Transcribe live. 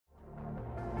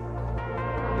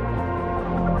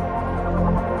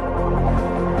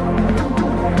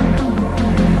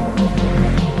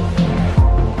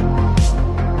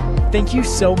Thank you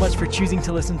so much for choosing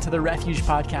to listen to the Refuge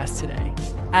podcast today.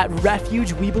 At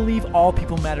Refuge, we believe all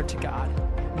people matter to God.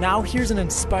 Now here's an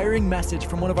inspiring message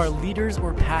from one of our leaders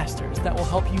or pastors that will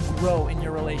help you grow in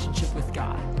your relationship with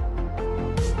God.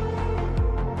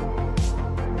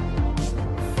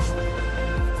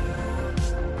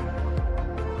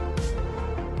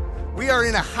 We are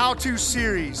in a how-to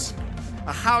series.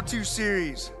 How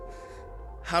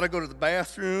to go to the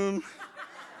bathroom,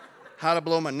 how to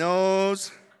blow my nose.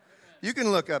 You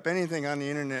can look up anything on the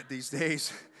internet these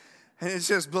days, and it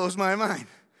just blows my mind.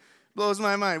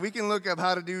 We can look up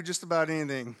how to do just about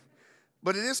anything.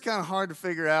 But it is kind of hard to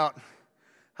figure out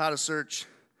how to search,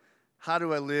 how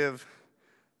do I live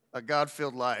a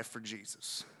God-filled life for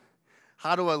Jesus?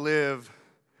 How do I live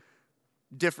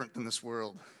different than this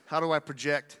world? How do I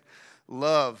project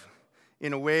love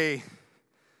in a way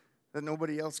that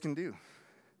nobody else can do?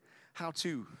 How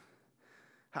to?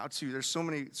 There's so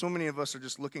many of us are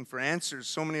just looking for answers.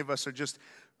 So many of us are just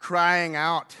crying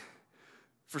out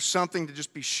for something to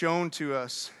just be shown to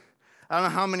us. I don't know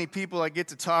how many people I get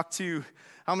to talk to,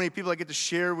 how many people I get to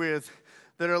share with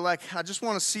that are like, I just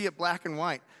want to see it black and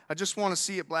white.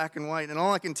 And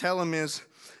all I can tell them is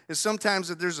sometimes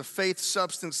that there's a faith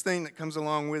substance thing that comes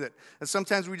along with it. And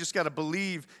sometimes we just got to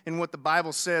believe in what the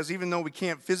Bible says, even though we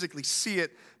can't physically see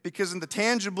it, because when the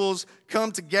tangibles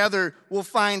come together, we'll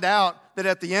find out that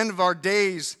at the end of our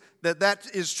days, that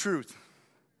is truth.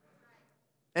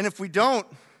 And if we don't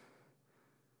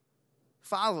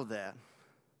follow that,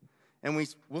 and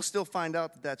we'll still find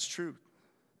out that that's true,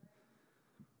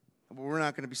 but we're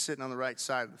not going to be sitting on the right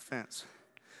side of the fence.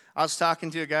 I was talking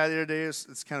to a guy the other day.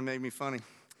 It's kind of made me funny.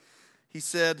 He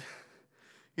said,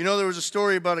 there was a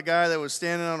story about a guy that was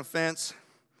standing on a fence,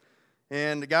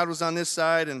 and God was on this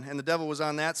side, and the devil was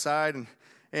on that side,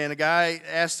 and a guy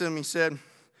asked him, he said,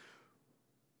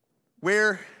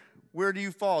 where do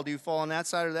you fall? Do you fall on that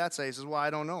side or that side? He says, well, I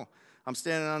don't know. I'm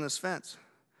standing on this fence.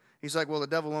 He's like, well, the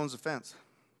devil owns the fence.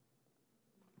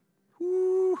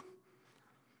 Whoo.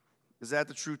 Is that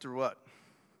the truth or what?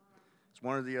 It's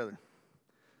one or the other.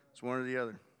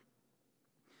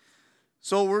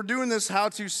 So we're doing this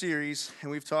how-to series, and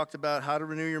we've talked about how to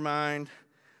renew your mind,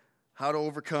 how to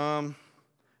overcome,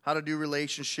 how to do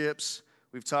relationships.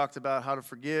 We've talked about how to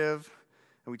forgive,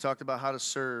 and we talked about how to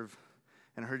serve.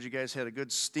 And I heard you guys had a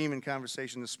good steaming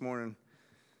conversation this morning.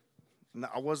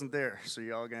 I wasn't there, so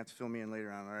y'all are going to have to fill me in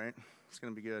later on, all right? It's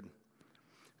going to be good.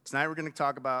 Tonight we're going to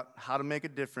talk about how to make a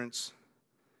difference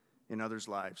in others'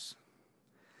 lives.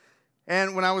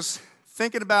 And when I was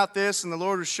thinking about this and the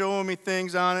Lord was showing me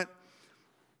things on it,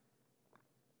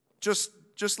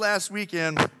 just last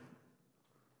weekend,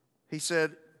 He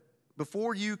said,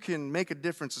 before you can make a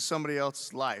difference in somebody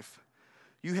else's life,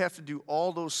 you have to do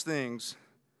all those things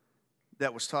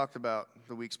that was talked about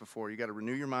the weeks before. You got to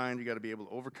renew your mind. You got to be able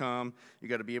to overcome. You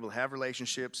got to be able to have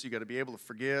relationships. You got to be able to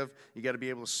forgive. You got to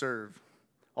be able to serve.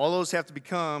 All those have to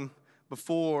become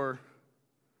before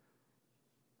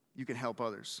you can help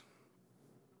others.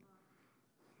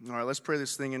 All right, let's pray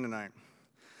this thing in tonight.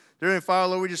 Dear Heavenly Father,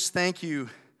 Lord, we just thank you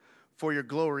for your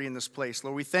glory in this place.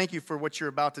 Lord, we thank you for what you're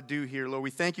about to do here. Lord, we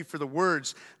thank you for the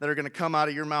words that are going to come out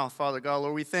of your mouth, Father God.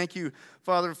 Lord, we thank you,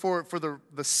 Father, for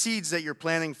the seeds that you're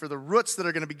planting, for the roots that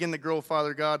are going to begin to grow,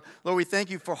 Father God. Lord, we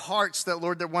thank you for hearts that,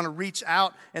 Lord, that want to reach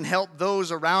out and help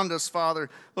those around us,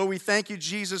 Father. Lord, we thank you,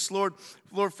 Jesus, Lord,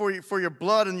 for your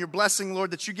blood and your blessing,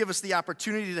 Lord, that you give us the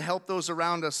opportunity to help those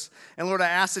around us. And Lord, I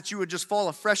ask that you would just fall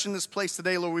afresh in this place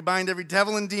today, Lord. We bind every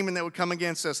devil and demon that would come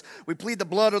against us. We plead the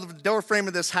blood over the doorframe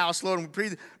of this house, Lord, and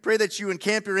we pray that you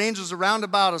encamp your angels around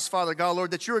about us, Father God, Lord,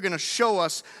 that you are going to show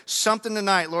us something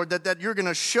tonight, Lord, that you're going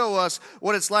to show us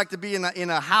what it's like to be in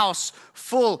a house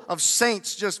full of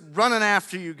saints just running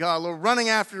after you, God, Lord, running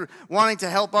after, wanting to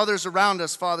help others around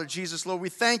us, Father Jesus, Lord. We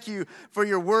thank you for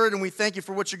your word, and we thank you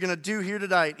for what you're going to do here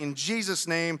tonight. In Jesus'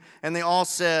 name, and they all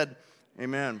said,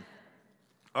 amen.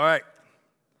 All right.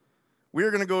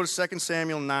 We're going to go to 2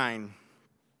 Samuel 9,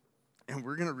 and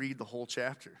we're going to read the whole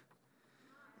chapter.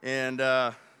 And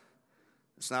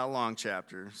it's not a long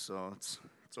chapter, so it's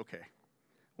okay.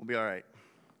 We'll be all right.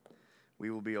 We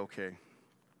will be okay.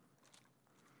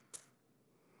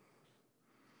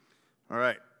 All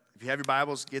right. If you have your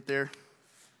Bibles, get there.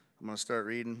 I'm going to start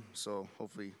reading, so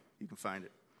hopefully you can find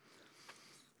it.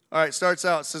 All right, starts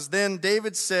out. It says, Then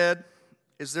David said,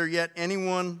 Is there yet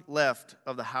anyone left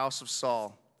of the house of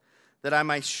Saul, that I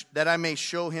may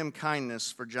show him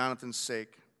kindness for Jonathan's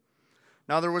sake?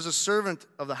 Now there was a servant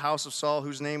of the house of Saul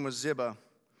whose name was Ziba.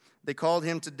 They called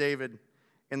him to David,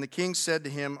 and the king said to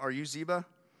him, Are you Ziba?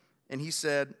 And he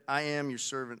said, I am your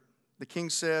servant. The king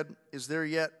said, Is there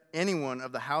yet anyone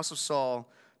of the house of Saul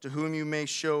to whom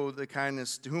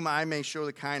I may show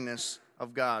the kindness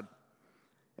of God.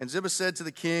 And Ziba said to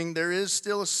the king, there is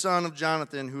still a son of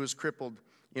Jonathan who is crippled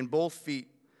in both feet.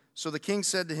 So the king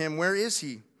said to him, where is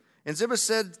he? And Ziba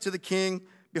said to the king,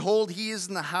 behold, he is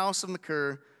in the house of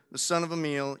Machir, the son of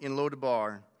Ammiel, in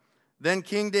Lo-debar. Then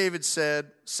King David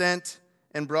sent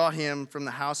and brought him from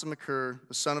the house of Machir,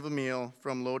 the son of Ammiel,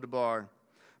 from Lo-debar.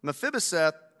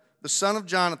 Mephibosheth, the son of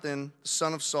Jonathan, the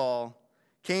son of Saul,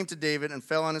 came to David and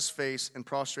fell on his face and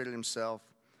prostrated himself.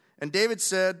 And David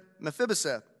said,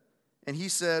 Mephibosheth. And he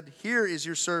said, here is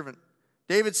your servant.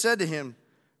 David said to him,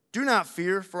 do not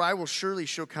fear, for I will surely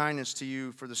show kindness to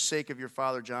you for the sake of your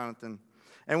father Jonathan,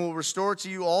 and will restore to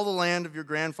you all the land of your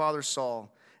grandfather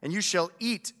Saul, and you shall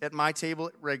eat at my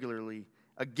table regularly.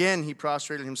 Again he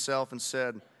prostrated himself and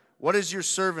said, what is your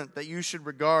servant that you should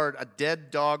regard a dead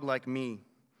dog like me?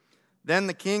 Then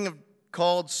the king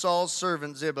called Saul's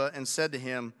servant Ziba and said to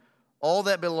him, all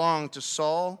that belonged to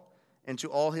Saul and to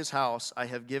all his house I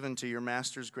have given to your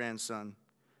master's grandson.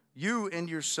 You and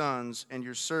your sons and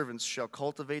your servants shall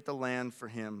cultivate the land for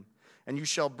him, and you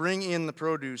shall bring in the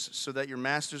produce so that your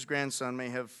master's grandson may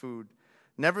have food.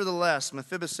 Nevertheless,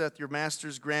 Mephibosheth, your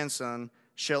master's grandson,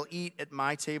 shall eat at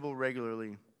my table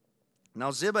regularly.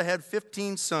 Now Ziba had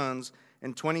 15 sons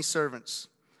and 20 servants.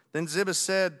 Then Ziba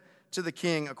said to the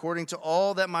king, according to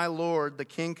all that my lord the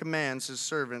king commands his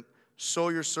servant, so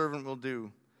your servant will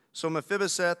do. So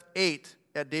Mephibosheth ate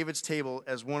at David's table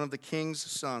as one of the king's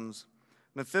sons.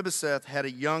 Mephibosheth had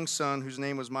a young son whose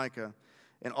name was Micah,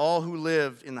 and all who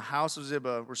lived in the house of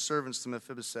Ziba were servants to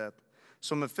Mephibosheth.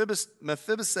 So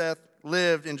Mephibosheth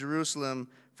lived in Jerusalem,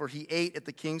 for he ate at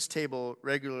the king's table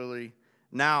regularly.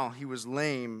 Now he was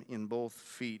lame in both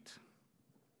feet.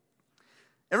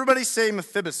 Everybody say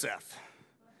Mephibosheth.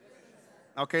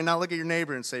 Okay, now look at your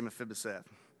neighbor and say Mephibosheth.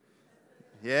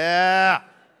 Yeah.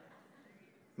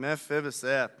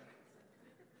 Mephibosheth.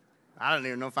 I don't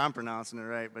even know if I'm pronouncing it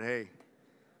right, but hey.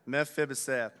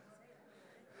 Mephibosheth.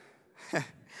 All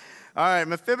right,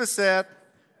 Mephibosheth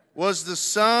was the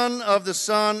son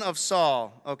of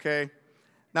Saul, okay?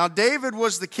 Now, David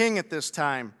was the king at this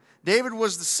time. David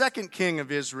was the second king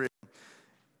of Israel.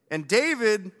 And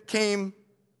David came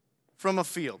from a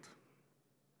field.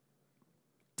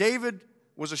 David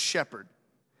was a shepherd,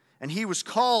 and he was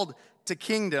called to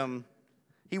kingdom.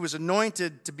 He was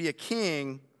anointed to be a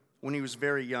king when he was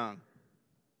very young.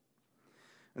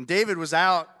 And David was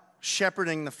out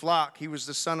shepherding the flock. He was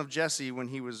the son of Jesse when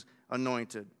he was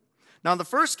anointed. Now, the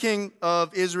first king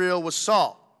of Israel was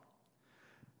Saul.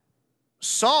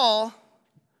 Saul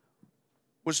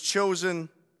was chosen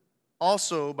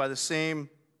also by the same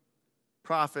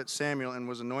prophet Samuel and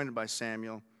was anointed by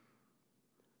Samuel.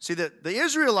 See, the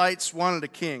Israelites wanted a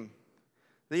king.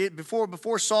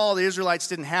 Before Saul, the Israelites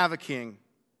didn't have a king.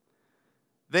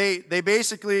 They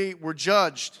basically were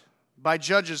judged by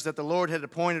judges that the Lord had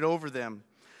appointed over them.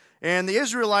 And the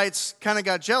Israelites kind of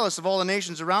got jealous of all the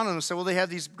nations around them and said, well, they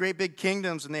have these great big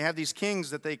kingdoms and they have these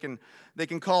kings that they can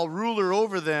call ruler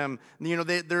over them. And, you know,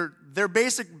 they're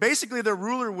basically their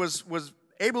ruler was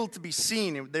able to be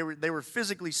seen. They were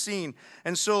physically seen.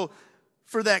 And so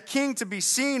for that king to be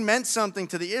seen meant something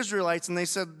to the Israelites, and they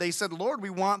said, Lord,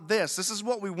 we want this. This is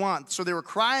what we want. So they were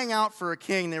crying out for a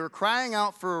king. They were crying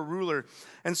out for a ruler.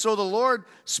 And so the Lord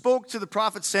spoke to the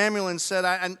prophet Samuel and said,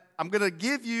 I'm going to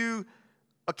give you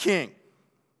a king.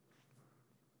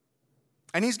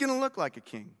 And he's going to look like a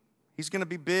king. He's going to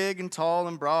be big and tall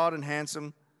and broad and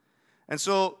handsome. And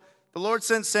so the Lord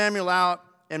sent Samuel out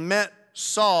and met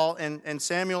Saul, and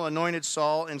Samuel anointed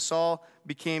Saul, and Saul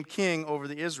became king over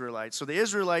the Israelites. So the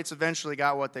Israelites eventually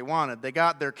got what they wanted. They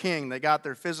got their king. They got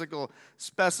their physical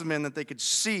specimen that they could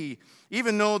see,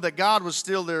 even though that God was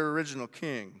still their original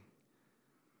king.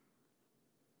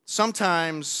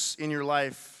 Sometimes in your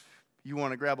life, you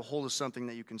want to grab a hold of something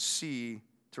that you can see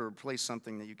to replace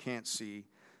something that you can't see,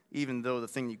 even though the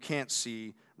thing you can't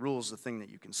see rules the thing that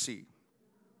you can see.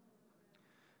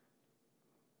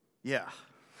 Yeah.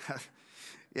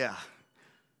 Yeah.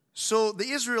 So the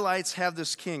Israelites have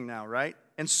this king now, right?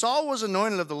 And Saul was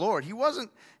anointed of the Lord. He wasn't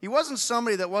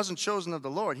somebody that wasn't chosen of the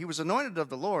Lord. He was anointed of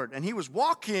the Lord, and he was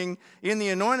walking in the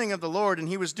anointing of the Lord, and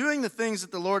he was doing the things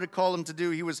that the Lord had called him to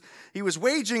do. He was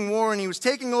waging war, and he was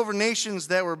taking over nations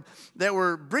that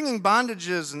were bringing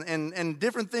bondages and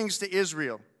different things to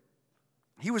Israel.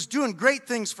 He was doing great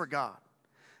things for God,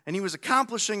 and he was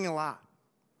accomplishing a lot.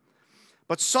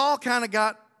 But Saul kind of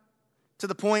got to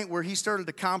the point where he started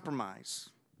to compromise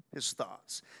his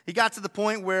thoughts. He got to the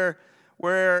point where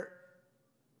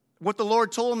what the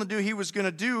Lord told him to do, he was going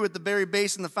to do at the very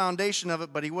base and the foundation of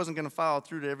it, but he wasn't going to follow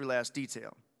through to every last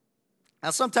detail. Now,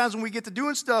 sometimes when we get to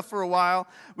doing stuff for a while,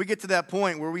 we get to that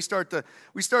point where we start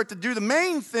to do the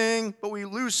main thing, but we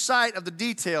lose sight of the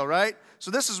detail, right? So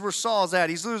this is where Saul's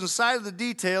at. He's losing sight of the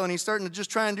detail, and he's starting to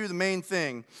just try and do the main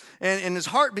thing. And his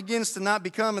heart begins to not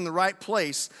become in the right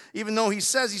place. Even though he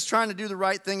says he's trying to do the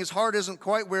right thing, his heart isn't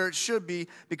quite where it should be,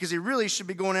 because he really should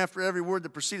be going after every word that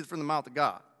proceedeth from the mouth of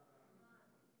God.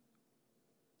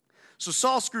 So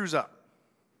Saul screws up.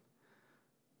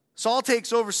 Saul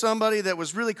takes over somebody that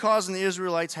was really causing the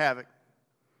Israelites havoc.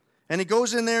 And he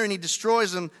goes in there and he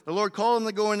destroys them. The Lord called him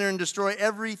to go in there and destroy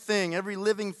everything, every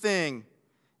living thing,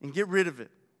 and get rid of it.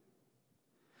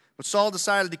 But Saul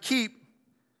decided to keep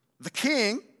the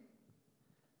king,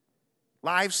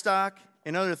 livestock,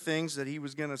 and other things that he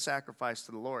was going to sacrifice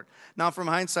to the Lord. Now, from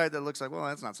hindsight, that looks like, well,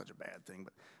 that's not such a bad thing.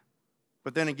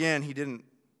 But then again, he didn't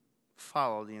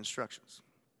follow the instructions.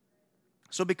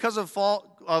 So because of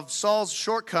Saul's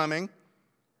shortcoming,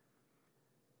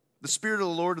 the Spirit of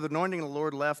the Lord, the anointing of the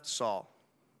Lord left Saul.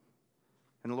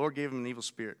 And the Lord gave him an evil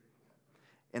spirit.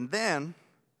 And then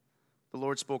the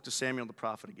Lord spoke to Samuel the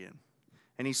prophet again.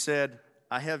 And he said,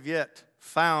 I have yet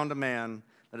found a man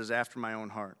that is after my own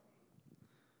heart.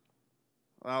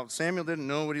 Well, Samuel didn't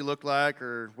know what he looked like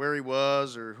or where he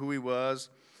was or who he was.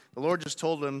 The Lord just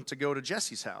told him to go to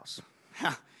Jesse's house.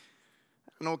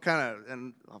 I don't know what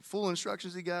kind of full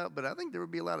instructions he got, but I think there would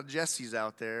be a lot of Jesses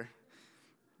out there.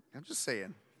 I'm just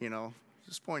saying,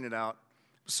 just pointing it out.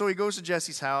 So he goes to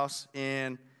Jesse's house,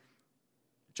 and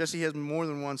Jesse has more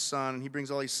than one son, and he brings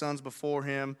all these sons before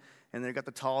him, and they've got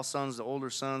the tall sons, the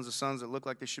older sons, the sons that look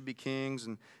like they should be kings,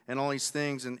 and all these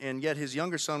things, and yet his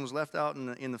younger son was left out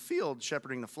in the field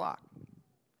shepherding the flock.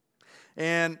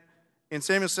 And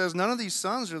Samuel says, none of these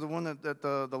sons are the one that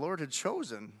the Lord had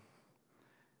chosen.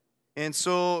 And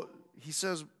so he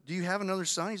says, do you have another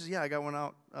son? He says, yeah, I got one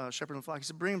out shepherding the flock. He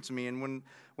said, bring him to me. And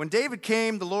when David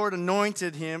came, the Lord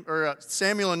anointed him, or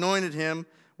Samuel anointed him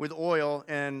with oil,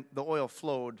 and the oil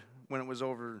flowed when it was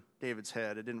over David's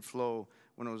head. It didn't flow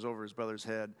when it was over his brother's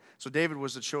head. So David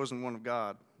was the chosen one of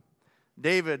God.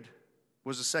 David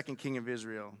was the second king of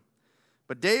Israel.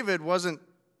 But David wasn't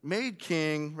made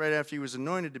king right after he was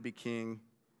anointed to be king.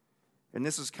 And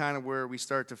this is kind of where we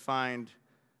start to find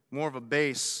more of a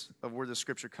base of where the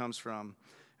scripture comes from.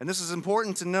 And this is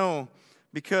important to know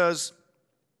because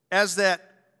as that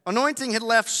anointing had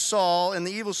left Saul and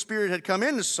the evil spirit had come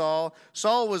into Saul,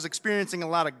 Saul was experiencing a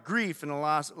lot of grief and a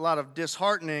lot of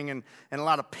disheartening and a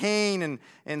lot of pain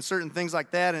and certain things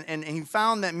like that. And he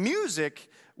found that music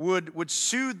would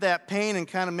soothe that pain and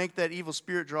kind of make that evil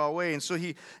spirit draw away. And so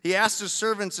he asked his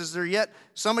servants, is there yet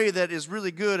somebody that is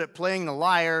really good at playing the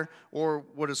lyre, or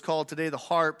what is called today the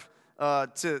harp,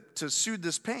 to soothe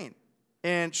this pain?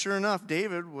 And sure enough,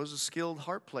 David was a skilled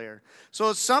harp player.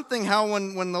 So it's something how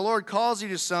when the Lord calls you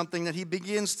to something, that he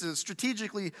begins to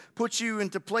strategically put you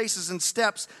into places and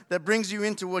steps that brings you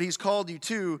into what he's called you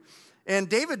to. And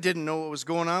David didn't know what was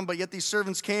going on, but yet these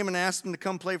servants came and asked him to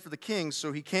come play for the king.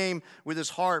 So he came with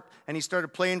his harp, and he started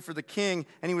playing for the king,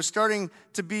 and he was starting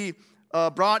to be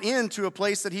brought into a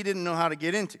place that he didn't know how to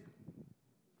get into.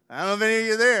 I don't know if any of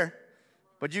you are there,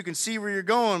 but you can see where you're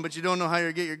going, but you don't know how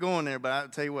you're going there. But I'll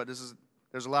tell you what,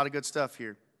 there's a lot of good stuff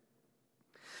here.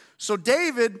 So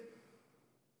David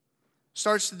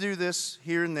starts to do this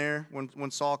here and there when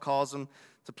Saul calls him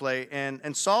to play.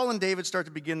 And Saul and David start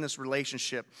to begin this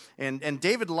relationship. And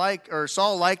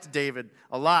Saul liked David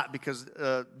a lot because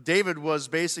David was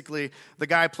basically the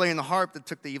guy playing the harp that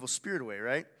took the evil spirit away,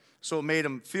 right? So it made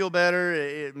him feel better.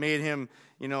 It made him,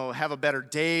 have a better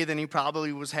day than he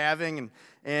probably was having.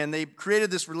 And they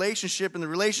created this relationship, and the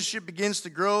relationship begins to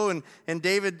grow. And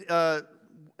David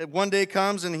one day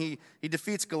comes and he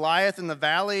defeats Goliath in the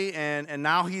valley, and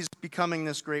now he's becoming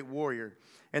this great warrior.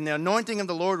 And the anointing of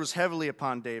the Lord was heavily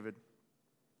upon David.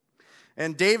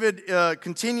 And David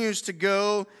continues to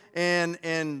go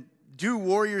and do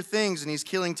warrior things, and he's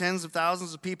killing tens of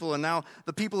thousands of people. And now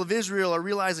the people of Israel are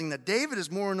realizing that David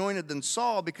is more anointed than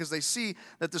Saul, because they see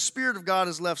that the Spirit of God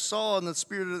has left Saul and the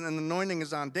Spirit and the anointing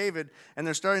is on David, and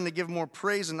they're starting to give more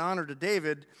praise and honor to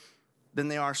David than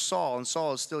they are Saul. And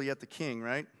Saul is still yet the king,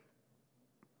 right?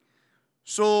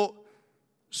 So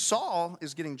Saul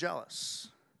is getting jealous.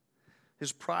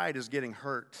 His pride is getting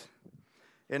hurt.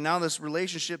 And now this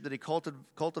relationship that he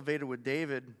cultivated with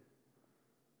David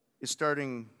is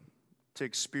starting to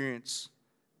experience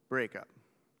breakup.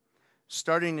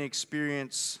 Starting to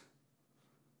experience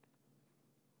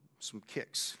some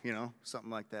kicks, something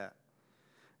like that.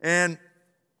 And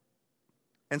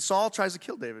Saul tries to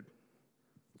kill David.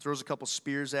 Throws a couple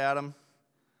spears at him.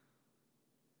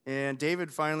 And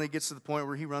David finally gets to the point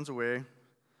where he runs away. And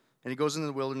he goes into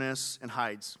the wilderness and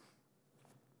hides.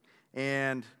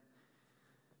 And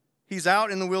he's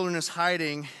out in the wilderness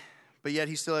hiding, but yet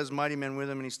he still has mighty men with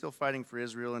him, and he's still fighting for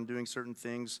Israel and doing certain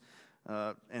things.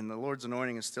 And the Lord's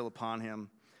anointing is still upon him.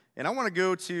 And I want to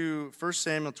go to 1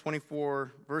 Samuel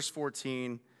 24, verse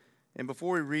 14. And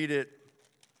before we read it,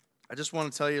 I just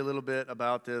want to tell you a little bit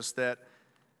about this, that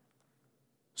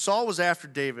Saul was after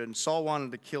David, and Saul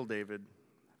wanted to kill David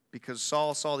because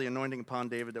Saul saw the anointing upon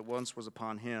David that once was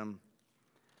upon him.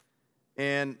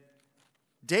 And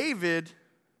David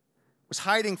was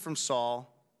hiding from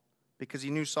Saul because he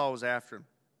knew Saul was after him.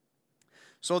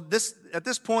 So at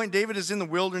this point, David is in the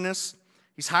wilderness.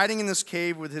 He's hiding in this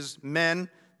cave with his men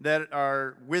that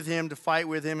are with him to fight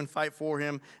with him and fight for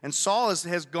him. And Saul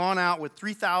has gone out with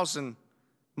 3,000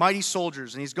 mighty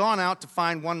soldiers, and he's gone out to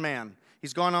find one man.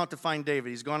 He's gone out to find David.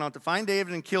 He's gone out to find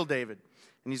David and kill David.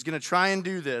 And he's going to try and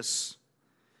do this.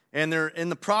 And they're in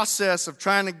the process of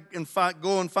trying to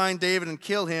go and find David and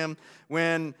kill him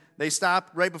when they stop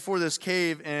right before this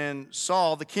cave, and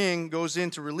Saul, the king, goes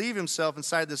in to relieve himself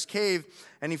inside this cave,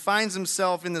 and he finds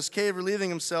himself in this cave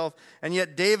relieving himself, and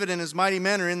yet David and his mighty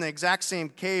men are in the exact same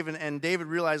cave, and David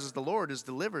realizes the Lord has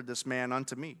delivered this man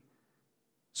unto me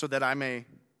so that I may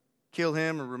kill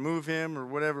him or remove him or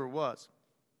whatever it was.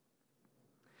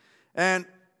 And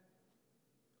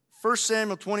 1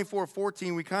 Samuel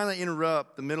 24:14, we kind of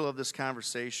interrupt the middle of this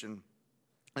conversation.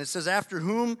 And it says, After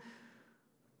whom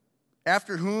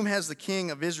has the king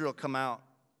of Israel come out?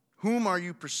 Whom are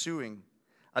you pursuing?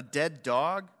 A dead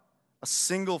dog? A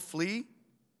single flea?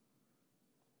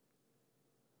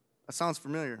 That sounds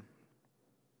familiar.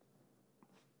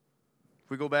 If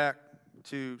we go back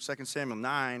to 2 Samuel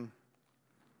 9,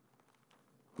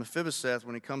 Mephibosheth,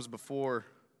 when he comes before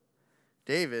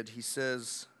David, he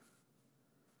says,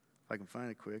 if I can find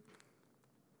it quick.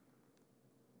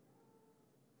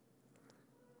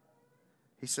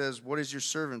 He says, what is your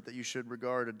servant that you should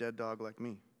regard a dead dog like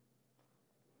me?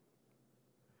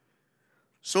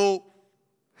 So,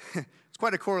 it's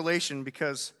quite a correlation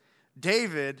because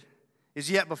David is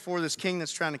yet before this king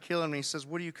that's trying to kill him, and he says,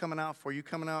 what are you coming out for? Are you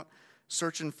coming out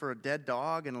searching for a dead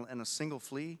dog and a single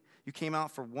flea? You came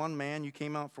out for one man. You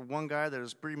came out for one guy that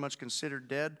is pretty much considered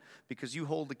dead because you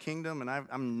hold the kingdom and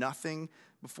I'm nothing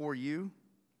before you.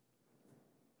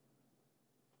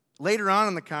 Later on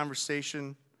in the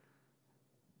conversation,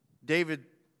 David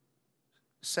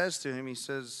says to him, he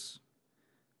says,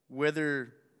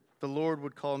 whether the Lord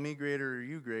would call me greater or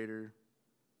you greater,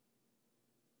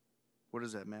 what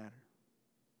does that matter?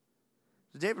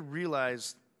 So David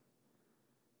realized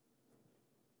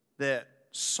that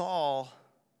Saul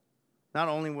not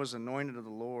only was anointed of the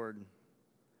Lord,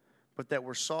 but that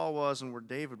where Saul was and where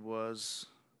David was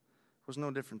no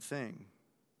different thing.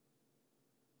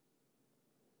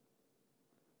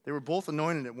 They were both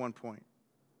anointed at one point.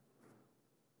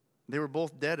 They were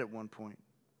both dead at one point.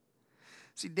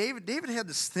 See, David had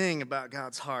this thing about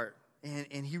God's heart,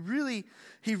 and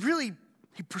he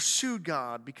pursued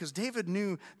God because David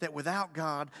knew that without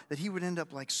God that he would end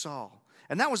up like Saul.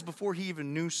 And that was before he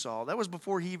even knew Saul. That was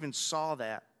before he even saw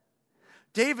that.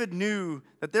 David knew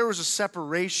that there was a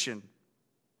separation.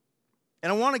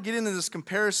 And I want to get into this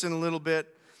comparison a little bit,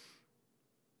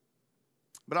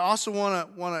 but I also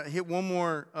want to hit one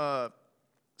more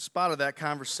spot of that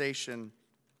conversation.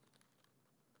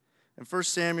 In 1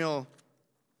 Samuel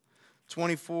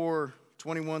 24,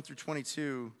 21 through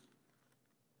 22,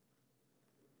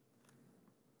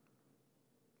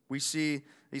 we see,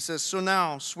 he says, so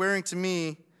now, swearing to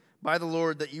me by the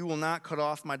Lord that you will not cut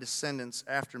off my descendants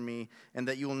after me, and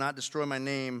that you will not destroy my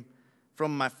name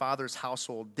from my father's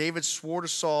household. David swore to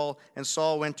Saul, and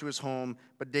Saul went to his home,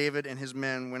 but David and his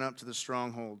men went up to the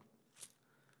stronghold.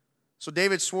 So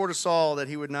David swore to Saul that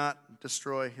he would not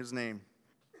destroy his name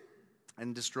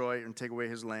and destroy and take away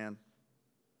his land.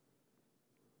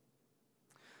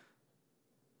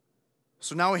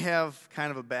 So now we have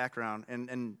kind of a background,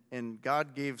 and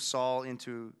God gave Saul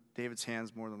into David's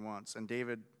hands more than once, and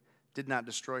David did not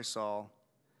destroy Saul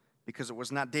because it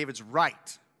was not David's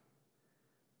right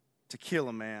to kill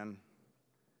a man.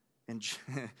 And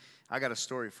I got a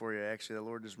story for you, actually. The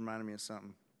Lord just reminded me of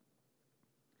something.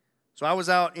 So I was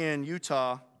out in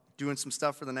Utah doing some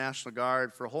stuff for the National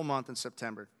Guard for a whole month in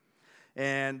September.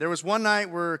 And there was one night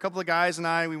where a couple of guys and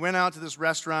I, we went out to this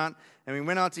restaurant, and we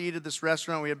went out to eat at this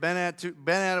restaurant. We had been at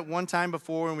it one time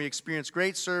before, and we experienced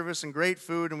great service and great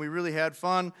food, and we really had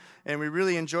fun, and we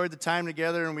really enjoyed the time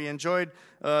together, and we enjoyed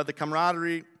the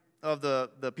camaraderie of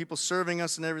the people serving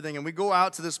us and everything. And we go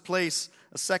out to this place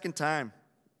a second time.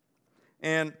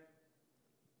 And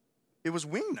it was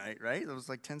wing night, right? It was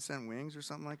like 10-cent wings or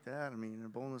something like that. I mean,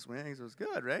 boneless wings, it was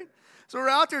good, right? So we're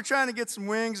out there trying to get some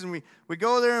wings, and we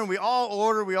go there, and we all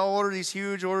order these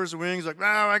huge orders of wings, like,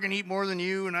 wow, I can eat more than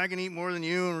you, and I can eat more than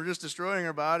you, and we're just destroying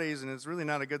our bodies, and it's really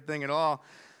not a good thing at all.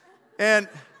 And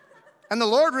the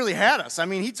Lord really had us. I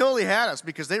mean, he totally had us,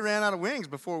 because they ran out of wings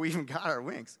before we even got our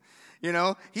wings. You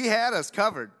know, he had us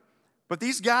covered. But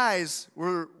these guys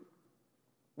were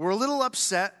a little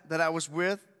upset that I was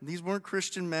with. These weren't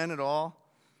Christian men at all.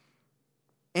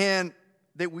 And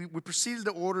we proceeded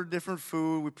to order different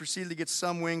food. We proceeded to get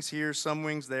some wings here, some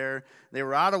wings there. They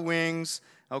were out of wings.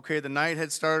 Okay, the night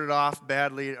had started off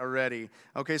badly already.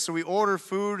 Okay, so we order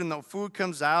food, and the food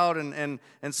comes out, and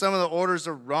some of the orders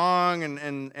are wrong,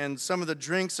 and some of the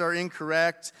drinks are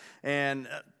incorrect. And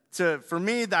for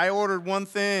me, I ordered one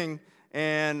thing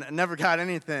and never got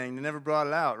anything. They never brought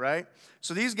it out, right?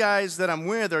 So these guys that I'm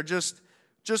with are just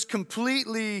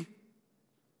completely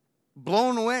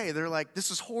blown away. They're like,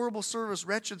 this is horrible service,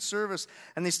 wretched service.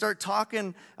 And they start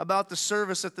talking about the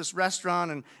service at this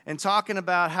restaurant and talking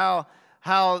about how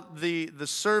the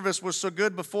service was so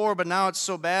good before, but now it's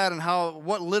so bad, and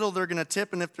what little they're going to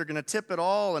tip, and if they're going to tip at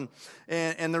all. And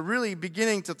they're really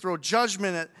beginning to throw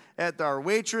judgment at our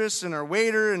waitress and our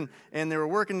waiter, and they were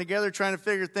working together trying to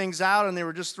figure things out, and they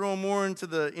were just throwing more into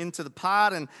the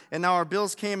pot, and now our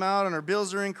bills came out, and our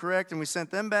bills are incorrect, and we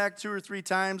sent them back 2 or 3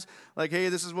 times, like, hey,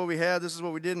 this is what we had, this is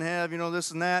what we didn't have,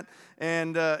 this and that.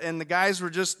 And the guys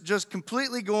were just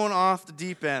completely going off the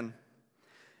deep end.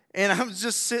 And I was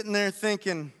just sitting there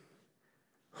thinking,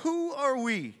 who are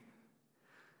we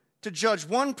to judge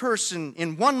one person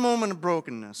in one moment of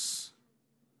brokenness?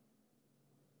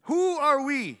 Who are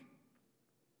we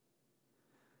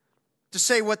to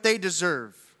say what they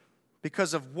deserve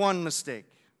because of one mistake?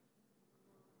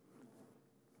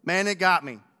 Man, it got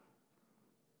me.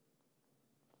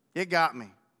 It got me.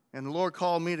 And the Lord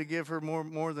called me to give her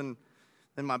more than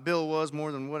my bill was,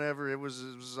 more than whatever. It was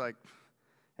like...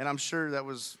 And I'm sure that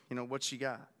was, what she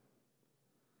got.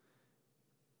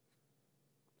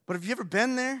 But have you ever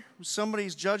been there when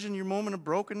somebody's judging your moment of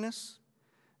brokenness?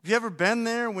 Have you ever been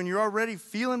there when you're already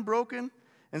feeling broken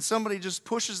and somebody just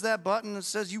pushes that button and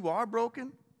says you are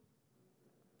broken?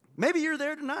 Maybe you're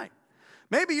there tonight.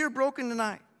 Maybe you're broken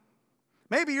tonight.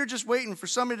 Maybe you're just waiting for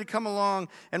somebody to come along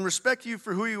and respect you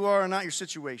for who you are and not your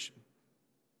situation.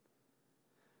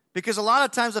 Because a lot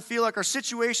of times I feel like our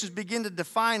situations begin to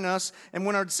define us, and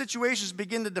when our situations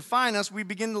begin to define us, we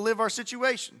begin to live our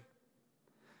situation.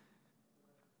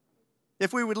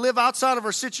 If we would live outside of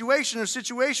our situation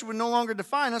would no longer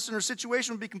define us, and our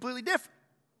situation would be completely different.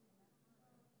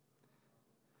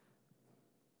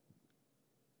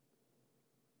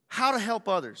 How to help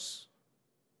others.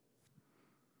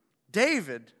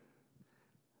 David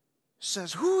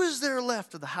says, who is there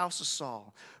left of the house of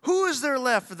Saul? Who is there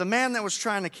left of the man that was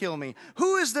trying to kill me?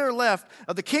 Who is there left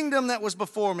of the kingdom that was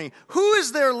before me? Who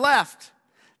is there left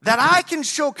that I can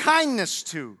show kindness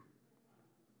to?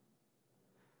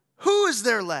 Who is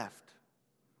there left?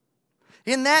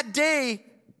 In that day,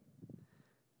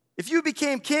 if you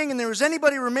became king and there was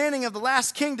anybody remaining of the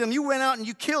last kingdom, you went out and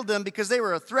you killed them because they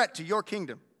were a threat to your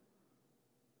kingdom.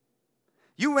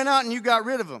 You went out and you got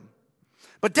rid of them.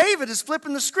 But David is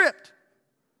flipping the script.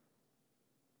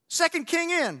 Second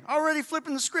king in, already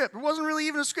flipping the script. There wasn't really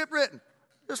even a script written.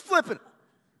 Just flipping it.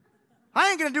 I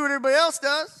ain't going to do what everybody else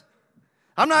does.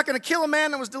 I'm not going to kill a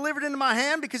man that was delivered into my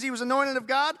hand because he was anointed of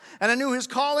God, and I knew his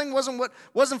calling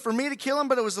wasn't for me to kill him,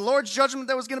 but it was the Lord's judgment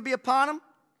that was going to be upon him.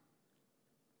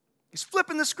 He's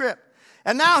flipping the script.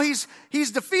 And now he's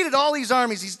defeated all these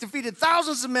armies. He's defeated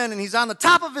thousands of men, and he's on the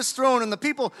top of his throne, and the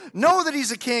people know that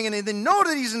he's a king, and they know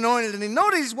that he's anointed, and they know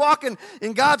that he's walking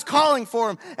in God's calling for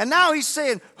him. And now he's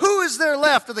saying, who is there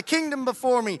left of the kingdom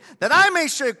before me that I may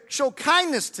show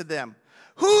kindness to them?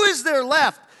 Who is there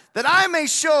left that I may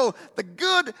show the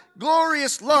good,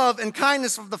 glorious love and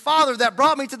kindness of the Father that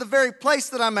brought me to the very place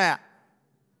that I'm at?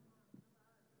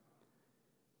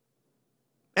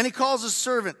 And he calls his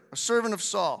servant, a servant of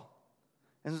Saul.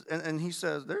 And he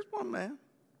says, there's one man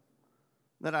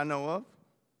that I know of.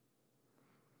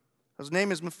 His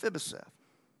name is Mephibosheth.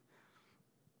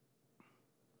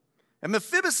 And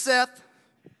Mephibosheth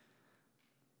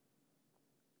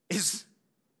is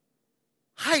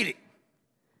hiding.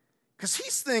 Because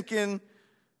he's thinking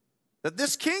that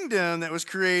this kingdom that was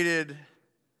created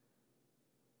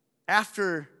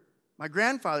after my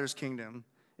grandfather's kingdom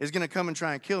is going to come and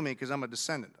try and kill me because I'm a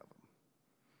descendant of him.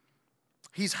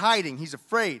 He's hiding. He's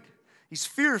afraid. He's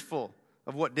fearful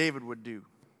of what David would do.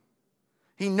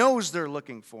 He knows they're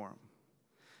looking for him.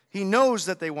 He knows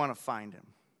that they want to find him.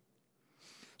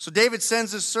 So David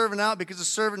sends his servant out because the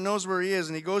servant knows where he is.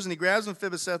 And he goes and he grabs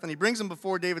Mephibosheth and he brings him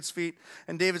before David's feet.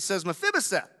 And David says,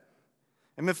 Mephibosheth.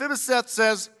 And Mephibosheth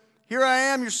says, here I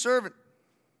am, your servant.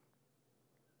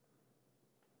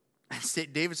 And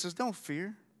David says, don't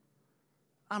fear.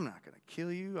 I'm not going to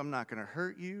kill you. I'm not going to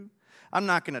hurt you. I'm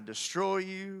not going to destroy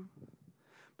you.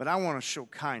 But I want to show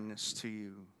kindness to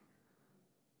you.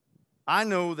 I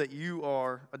know that you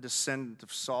are a descendant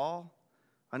of Saul.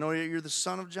 I know that you're the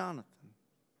son of Jonathan.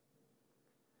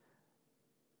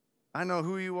 I know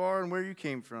who you are and where you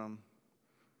came from.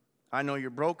 I know your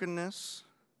brokenness.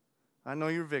 I know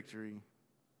your victory.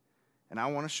 And I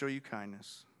want to show you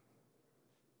kindness.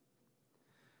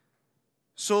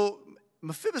 So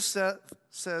Mephibosheth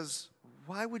says,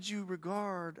 why would you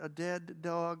regard a dead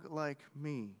dog like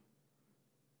me?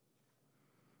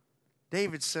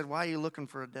 David said, why are you looking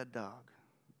for a dead dog?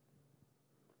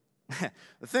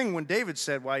 The thing when David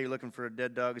said, why are you looking for a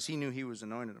dead dog, is he knew he was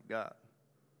anointed of God.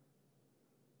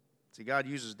 See, God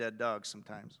uses dead dogs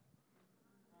sometimes.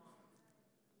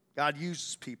 God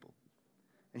uses people.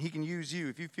 And he can use you.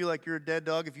 If you feel like you're a dead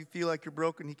dog, if you feel like you're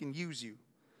broken, he can use you.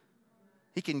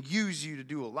 He can use you to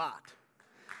do a lot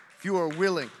if you are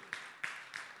willing.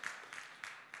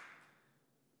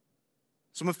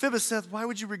 So Mephibosheth, why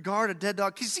would you regard a dead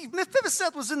dog? Because see,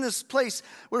 Mephibosheth was in this place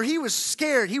where he was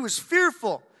scared. He was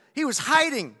fearful. He was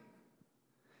hiding.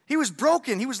 He was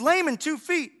broken. He was lame in 2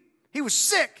 feet. He was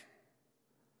sick.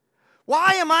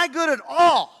 Why am I good at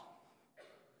all?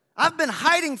 I've been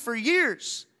hiding for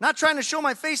years, not trying to show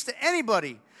my face to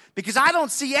anybody because I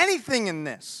don't see anything in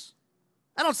this.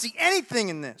 I don't see anything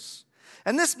in this.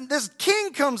 And this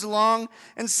king comes along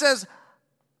and says,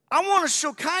 I want to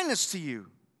show kindness to you.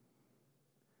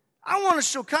 I want to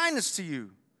show kindness to you.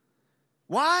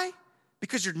 Why?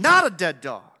 Because you're not a dead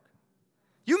dog.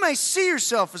 You may see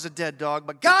yourself as a dead dog,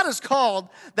 but God has called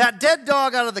that dead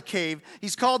dog out of the cave.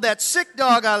 He's called that sick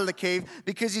dog out of the cave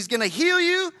because he's going to heal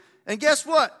you. And guess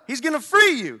what? He's going to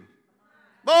free you.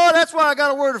 Boy, that's why I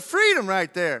got a word of freedom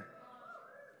right there.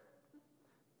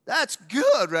 That's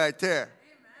good right there.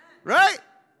 Right?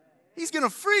 He's going to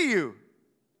free you.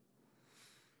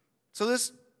 So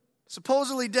this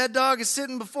supposedly dead dog is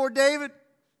sitting before David.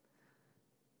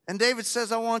 And David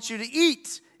says, I want you to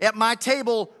eat at my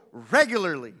table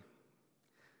regularly.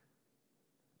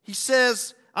 He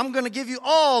says, I'm going to give you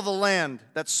all the land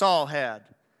that Saul had.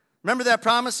 Remember that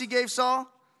promise he gave Saul?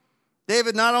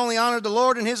 David not only honored the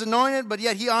Lord and his anointed, but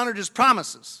yet he honored his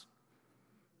promises.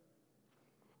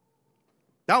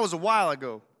 That was a while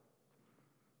ago.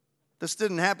 This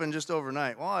didn't happen just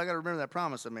overnight. Well, I got to remember that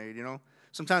promise I made, you know.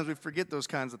 Sometimes we forget those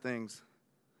kinds of things.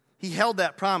 He held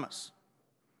that promise.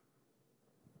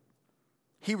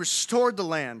 He restored the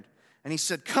land. And he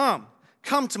said, come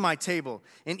to my table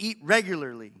and eat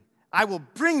regularly. I will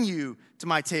bring you to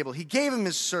my table. He gave him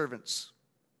his servants.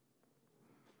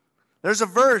 There's a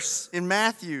verse in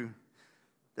Matthew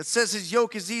that says his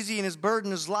yoke is easy and his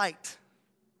burden is light.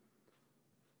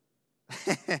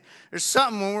 There's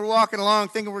something when we're walking along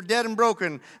thinking we're dead and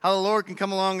broken, how the Lord can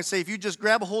come along and say, if you just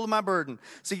grab a hold of my burden.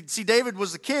 See, David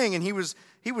was the king and he was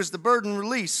the burden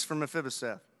release from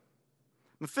Mephibosheth.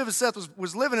 Mephibosheth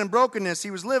was living in brokenness.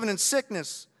 He was living in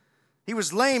sickness. He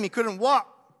was lame. He couldn't walk.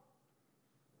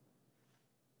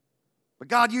 But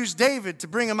God used David to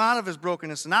bring him out of his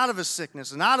brokenness and out of his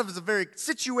sickness and out of the very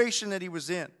situation that he was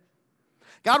in.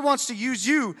 God wants to use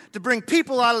you to bring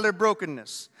people out of their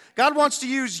brokenness. God wants to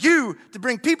use you to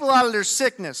bring people out of their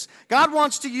sickness. God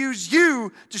wants to use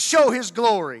you to show his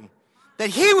glory,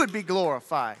 that he would be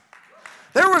glorified.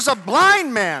 There was a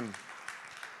blind man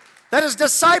that his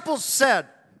disciples said,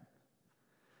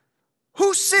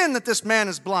 who sinned that this man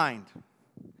is blind?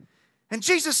 And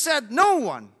Jesus said, no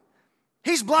one.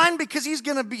 He's blind because he's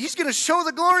going to show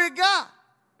the glory of God.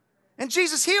 And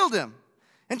Jesus healed him.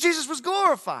 And Jesus was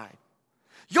glorified.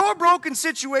 Your broken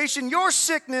situation, your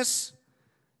sickness,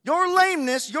 your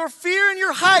lameness, your fear and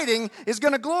your hiding is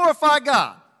going to glorify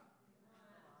God.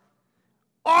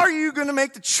 Are you going to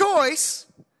make the choice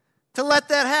to let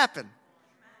that happen?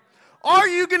 Are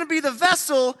you going to be the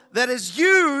vessel that is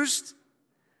used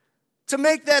to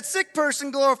make that sick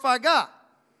person glorify God?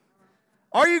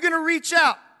 Are you going to reach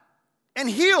out and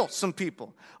heal some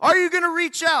people? Are you going to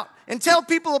reach out and tell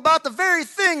people about the very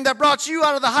thing that brought you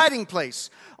out of the hiding place?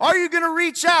 Are you going to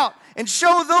reach out and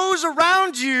show those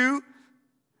around you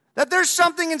that there's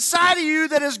something inside of you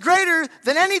that is greater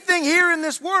than anything here in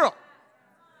this world?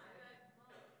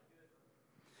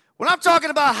 When I'm talking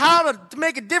about how to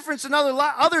make a difference in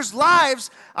others'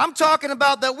 lives, I'm talking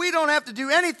about that we don't have to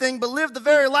do anything but live the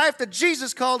very life that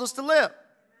Jesus called us to live.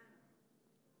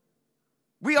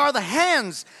 We are the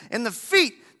hands and the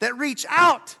feet that reach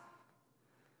out,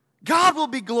 God will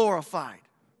be glorified.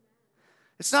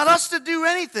 It's not us to do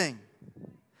anything.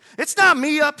 It's not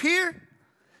me up here.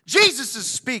 Jesus is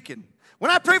speaking. When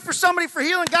I pray for somebody for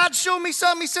healing, God showed me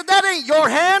something. He said, that ain't your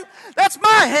hand. That's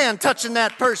my hand touching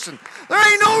that person.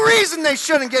 There ain't no reason they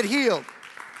shouldn't get healed.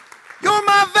 You're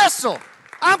my vessel.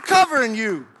 I'm covering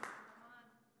you.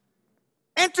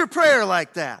 Enter prayer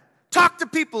like that. Talk to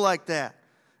people like that.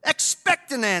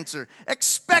 Expect an answer.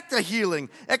 Expect a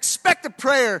healing. Expect a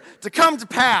prayer to come to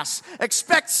pass.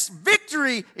 Expect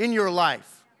victory in your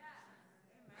life.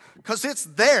 Because it's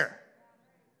there.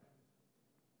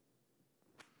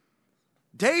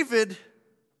 David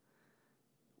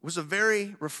was a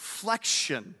very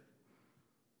reflection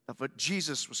of what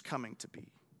Jesus was coming to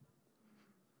be.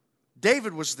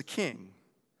 David was the king.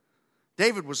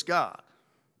 David was God.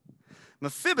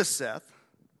 Mephibosheth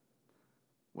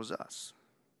was us.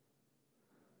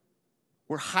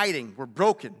 We're hiding. We're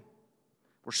broken.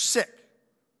 We're sick.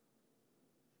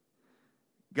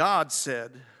 God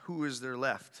said, who is there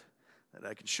left that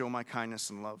I can show my kindness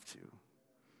and love to?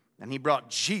 And he brought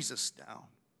Jesus down.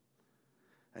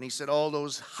 And he said, all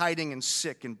those hiding and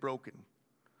sick and broken,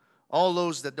 all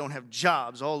those that don't have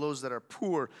jobs, all those that are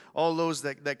poor, all those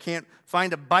that can't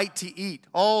find a bite to eat,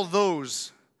 all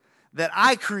those that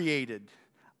I created,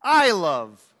 I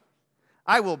love,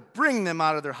 I will bring them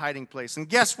out of their hiding place. And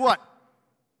guess what?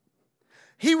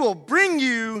 He will bring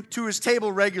you to his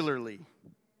table regularly.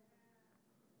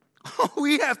 All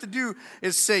we have to do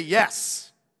is say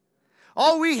yes.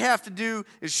 All we have to do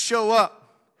is show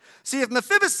up. See, if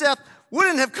Mephibosheth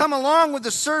wouldn't have come along with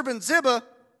the servant Ziba,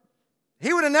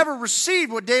 he would have never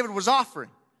received what David was offering.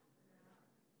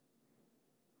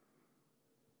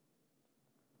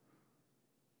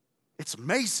 It's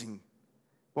amazing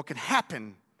what can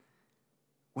happen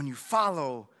when you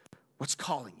follow what's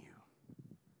calling you.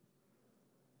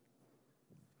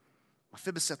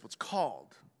 Mephibosheth was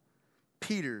called.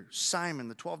 Peter, Simon,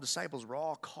 the 12 disciples were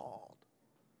all called.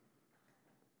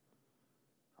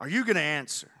 Are you going to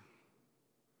answer?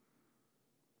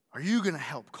 Are you going to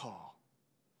help call?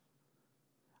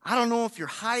 I don't know if you're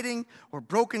hiding or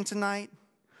broken tonight,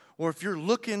 or if you're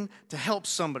looking to help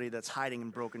somebody that's hiding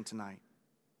and broken tonight.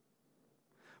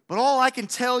 But all I can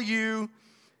tell you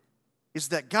is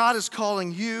that God is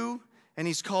calling you, and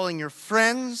he's calling your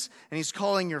friends, and he's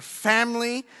calling your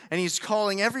family, and he's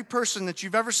calling every person that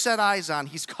you've ever set eyes on.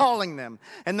 He's calling them.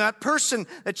 And that person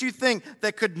that you think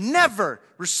that could never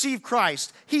receive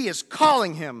Christ, he is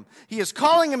calling him. He is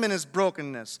calling him in his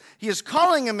brokenness. He is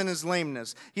calling him in his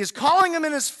lameness. He is calling him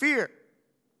in his fear.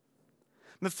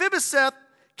 Mephibosheth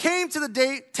came to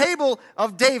the table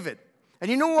of David.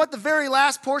 And you know what the very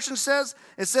last portion says?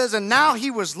 It says, and now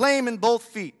he was lame in both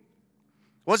feet.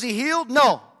 Was he healed?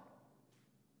 No.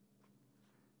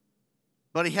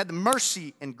 But he had the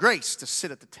mercy and grace to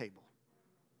sit at the table.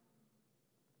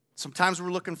 Sometimes we're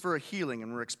looking for a healing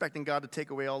and we're expecting God to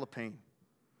take away all the pain.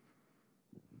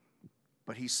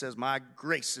 But he says, my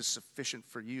grace is sufficient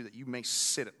for you that you may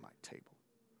sit at my table.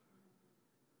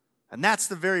 And that's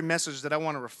the very message that I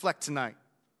want to reflect tonight.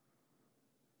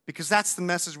 Because that's the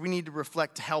message we need to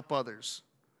reflect to help others.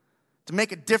 To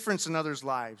make a difference in others'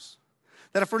 lives.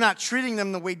 That if we're not treating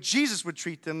them the way Jesus would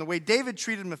treat them, the way David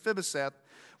treated Mephibosheth,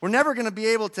 we're never going to be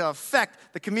able to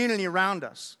affect the community around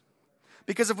us.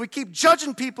 Because if we keep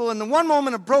judging people in the one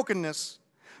moment of brokenness,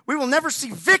 we will never see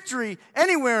victory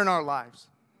anywhere in our lives.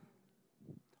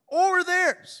 Or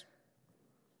theirs.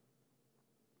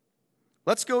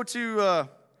 Let's go to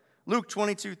Luke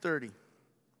 22:30.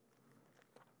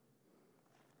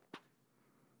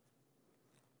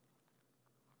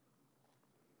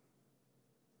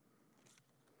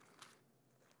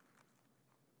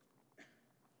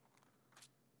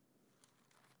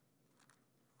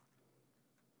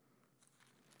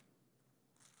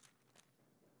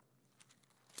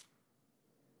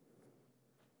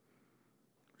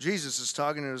 Jesus is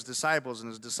talking to his disciples, and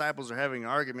his disciples are having an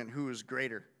argument who is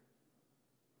greater.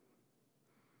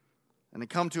 And they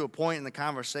come to a point in the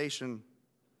conversation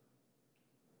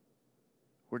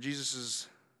where Jesus is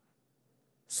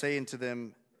saying to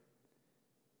them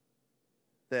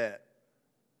that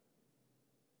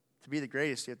to be the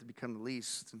greatest, you have to become the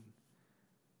least.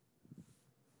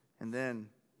 And then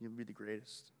you'll be the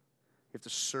greatest. You have to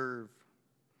serve.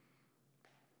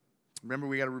 Remember,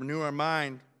 we got to renew our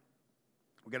mind.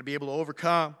 We got to be able to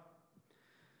overcome.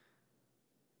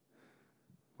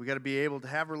 We got to be able to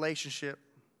have relationship.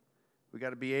 We got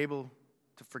to be able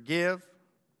to forgive.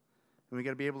 And we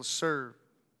got to be able to serve.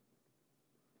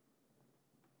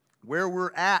 Where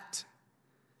we're at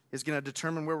is going to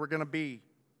determine where we're going to be.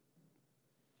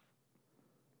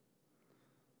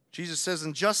 Jesus says,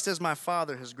 and just as my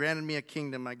Father has granted me a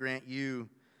kingdom, I grant you,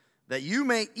 that you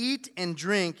may eat and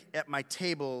drink at my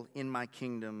table in my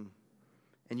kingdom,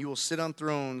 and you will sit on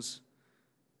thrones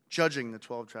judging the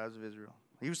 12 tribes of Israel.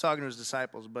 He was talking to his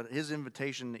disciples, but his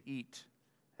invitation to eat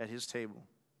at his table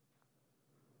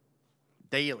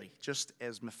daily, just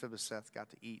as Mephibosheth got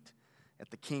to eat at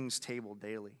the king's table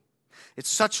daily. It's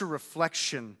such a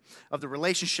reflection of the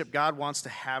relationship God wants to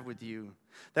have with you,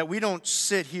 that we don't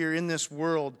sit here in this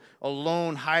world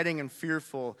alone, hiding and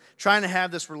fearful, trying to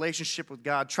have this relationship with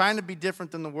God, trying to be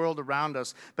different than the world around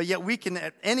us, but yet we can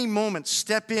at any moment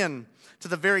step in to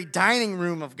the very dining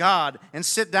room of God and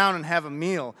sit down and have a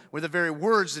meal with the very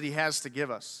words that he has to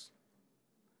give us.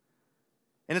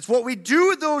 And it's what we do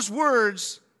with those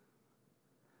words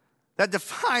that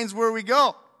defines where we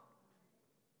go.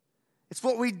 It's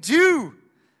what we do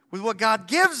with what God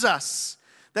gives us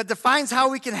that defines how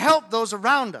we can help those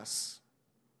around us.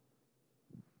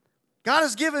 God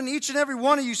has given each and every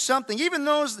one of you something. Even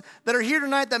those that are here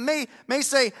tonight that may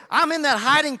say, I'm in that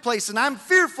hiding place and I'm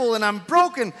fearful and I'm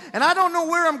broken and I don't know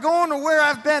where I'm going or where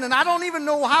I've been and I don't even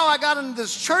know how I got into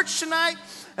this church tonight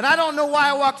and I don't know why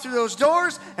I walked through those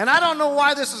doors and I don't know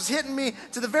why this is hitting me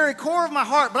to the very core of my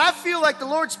heart. But I feel like the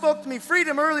Lord spoke to me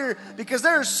freedom earlier because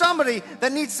there is somebody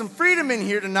that needs some freedom in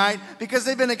here tonight because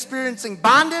they've been experiencing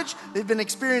bondage, they've been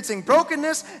experiencing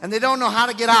brokenness, and they don't know how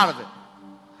to get out of it.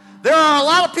 There are a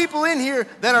lot of people in here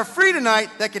that are free tonight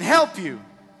that can help you.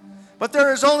 But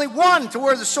there is only one to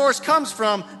where the source comes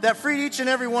from that freed each and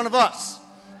every one of us.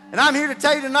 And I'm here to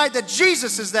tell you tonight that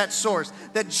Jesus is that source,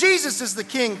 that Jesus is the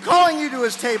King calling you to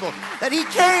his table, that he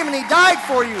came and he died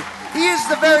for you. He is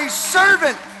the very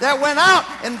servant that went out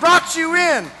and brought you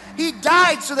in. He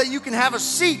died so that you can have a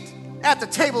seat at the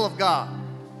table of God.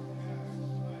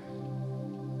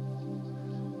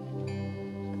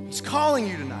 He's calling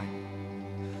you tonight.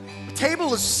 The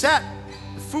table is set,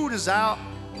 the food is out,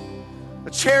 the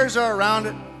chairs are around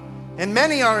it, and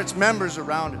many are its members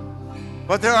around it.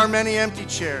 But there are many empty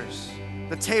chairs.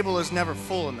 The table is never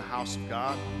full in the house of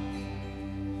God.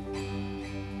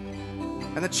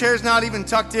 And the chair's not even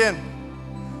tucked in.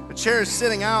 The chair is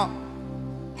sitting out.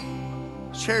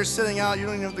 The chair is sitting out. You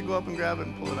don't even have to go up and grab it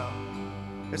and pull it out.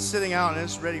 It's sitting out and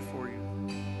it's ready for you.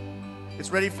 It's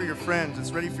ready for your friends.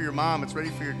 It's ready for your mom. It's ready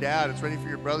for your dad. It's ready for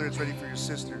your brother. It's ready for your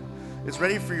sister. It's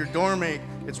ready for your dorm mate.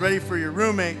 It's ready for your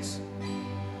roommates.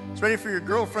 It's ready for your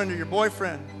girlfriend or your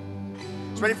boyfriend.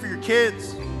 It's ready for your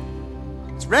kids.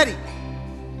 It's ready.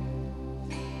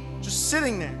 Just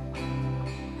sitting there.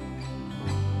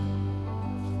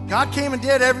 God came and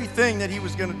did everything that he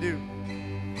was going to do.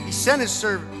 He sent his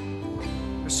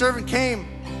servant. The servant came,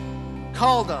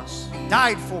 called us,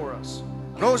 died for us,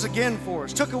 rose again for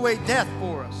us, took away death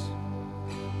for us.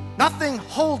 Nothing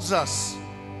holds us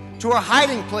to our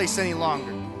hiding place any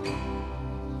longer.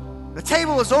 The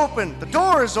table is open. The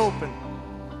door is open.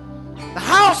 The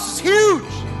house is huge.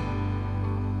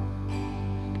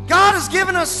 God has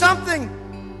given us something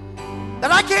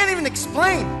that I can't even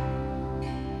explain.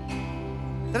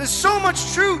 That is so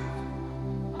much truth,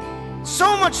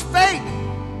 so much faith,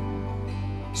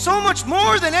 so much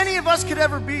more than any of us could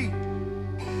ever be.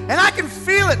 And I can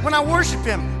feel it when I worship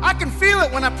him. I can feel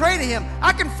it when I pray to him.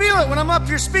 I can feel it when I'm up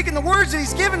here speaking the words that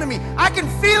he's given to me. I can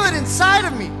feel it inside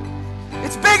of me.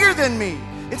 It's bigger than me.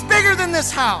 It's bigger than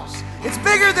this house. It's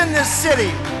bigger than this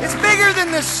city. It's bigger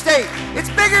than this state. It's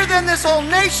bigger than this whole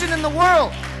nation in the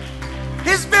world.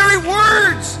 His very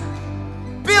words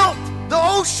built the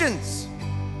oceans,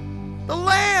 the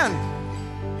land.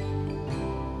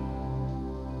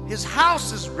 His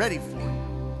house is ready for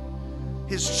you.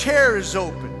 His chair is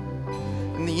open,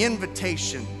 and the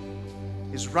invitation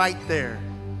is right there.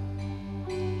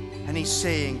 And he's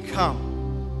saying,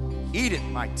 come, eat at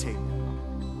my table.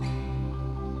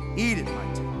 Eat at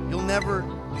my table. You'll never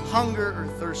hunger or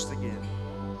thirst again.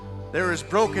 There is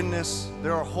brokenness.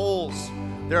 There are holes.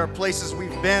 There are places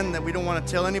we've been that we don't want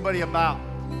to tell anybody about.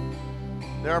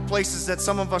 There are places that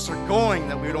some of us are going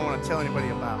that we don't want to tell anybody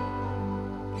about.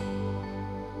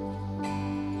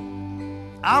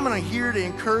 I'm here to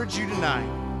encourage you tonight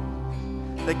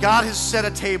that God has set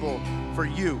a table for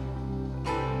you.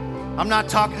 I'm not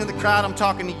talking to the crowd. I'm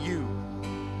talking to you.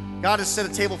 God has set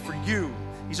a table for you.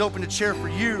 He's opened a chair for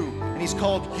you, and he's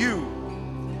called you.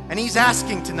 And he's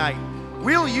asking tonight,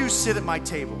 will you sit at my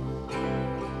table?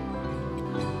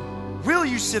 Will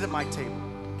you sit at my table?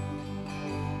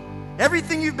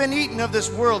 Everything you've been eating of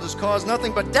this world has caused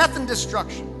nothing but death and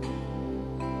destruction.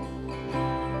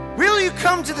 Will you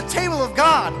come to the table of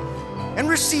God and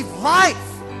receive life,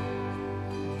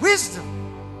 wisdom,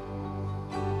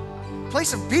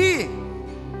 place of being?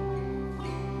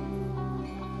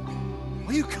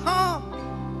 Will you come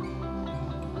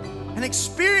and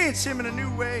experience him in a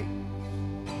new way?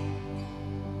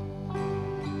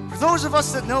 For those of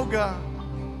us that know God,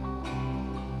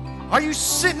 are you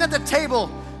sitting at the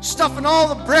table stuffing all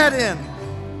the bread in,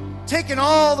 taking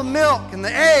all the milk and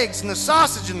the eggs and the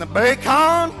sausage and the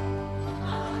bacon?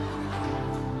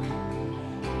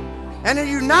 And are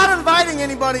you not inviting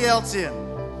anybody else in?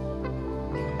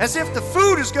 As if the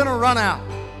food is going to run out.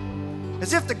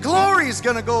 As if the glory is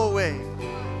going to go away.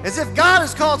 As if God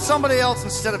has called somebody else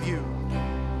instead of you.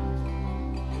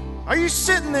 Are you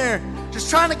sitting there just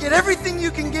trying to get everything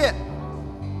you can get?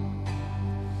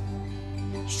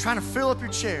 Just trying to fill up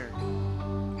your chair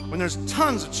when there's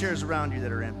tons of chairs around you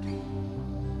that are empty.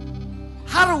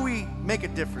 How do we make a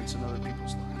difference in other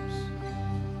people's lives?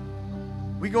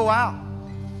 We go out.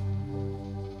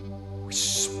 We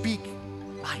speak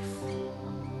life.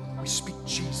 We speak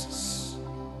Jesus.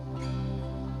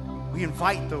 We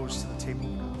invite those to the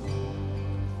table.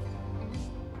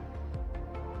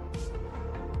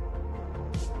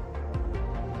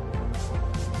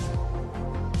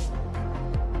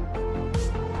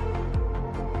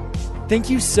 Thank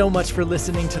you so much for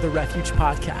listening to the Refuge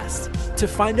Podcast. To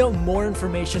find out more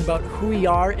information about who we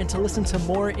are and to listen to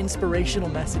more inspirational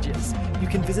messages, you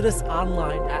can visit us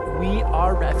online at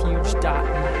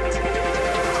wearerefuge.net.